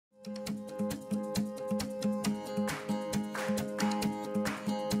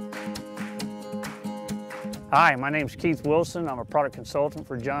Hi, my name is Keith Wilson. I'm a product consultant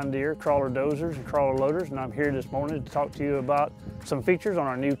for John Deere crawler dozers and crawler loaders, and I'm here this morning to talk to you about some features on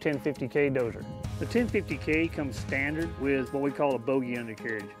our new 1050K dozer. The 1050K comes standard with what we call a bogie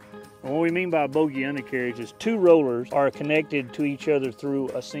undercarriage. And what we mean by a bogie undercarriage is two rollers are connected to each other through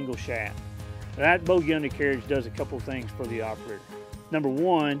a single shaft. That bogie undercarriage does a couple things for the operator. Number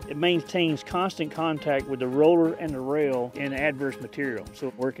one, it maintains constant contact with the roller and the rail in adverse material.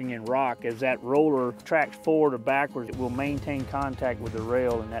 So working in rock, as that roller tracks forward or backwards, it will maintain contact with the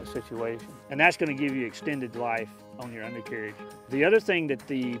rail in that situation. And that's going to give you extended life on your undercarriage. The other thing that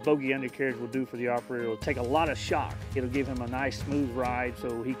the bogie undercarriage will do for the operator will take a lot of shock. It'll give him a nice smooth ride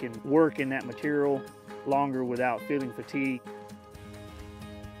so he can work in that material longer without feeling fatigue.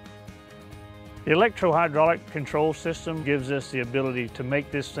 The electro-hydraulic control system gives us the ability to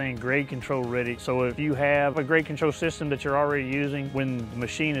make this thing grade control ready. So if you have a grade control system that you're already using, when the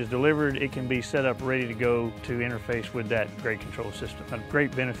machine is delivered, it can be set up ready to go to interface with that grade control system. A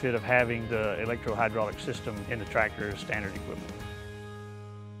great benefit of having the electro-hydraulic system in the tractor as standard equipment.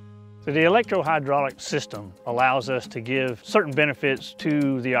 So the electro-hydraulic system allows us to give certain benefits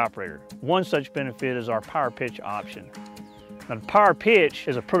to the operator. One such benefit is our power pitch option. Now, the power pitch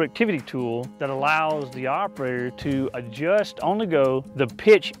is a productivity tool that allows the operator to adjust on the go the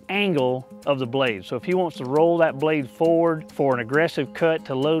pitch angle of the blade. So if he wants to roll that blade forward for an aggressive cut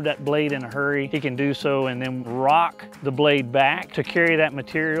to load that blade in a hurry, he can do so and then rock the blade back to carry that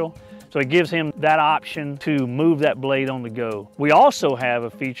material. So it gives him that option to move that blade on the go. We also have a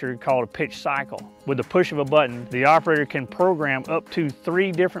feature called a pitch cycle. With the push of a button, the operator can program up to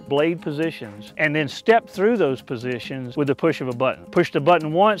 3 different blade positions and then step through those positions with the push of a button. Push the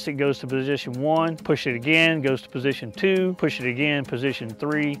button once, it goes to position 1, push it again, goes to position 2, push it again, position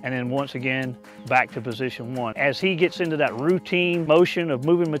 3, and then once again, back to position 1. As he gets into that routine motion of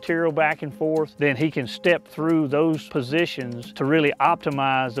moving material back and forth, then he can step through those positions to really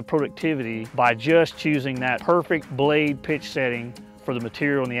optimize the productivity by just choosing that perfect blade pitch setting for the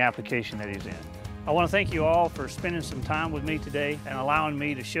material and the application that he's in. I want to thank you all for spending some time with me today and allowing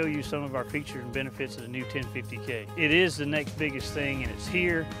me to show you some of our features and benefits of the new 1050K. It is the next biggest thing and it's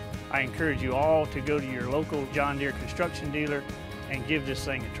here. I encourage you all to go to your local John Deere construction dealer and give this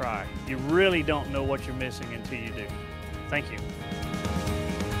thing a try. You really don't know what you're missing until you do. Thank you.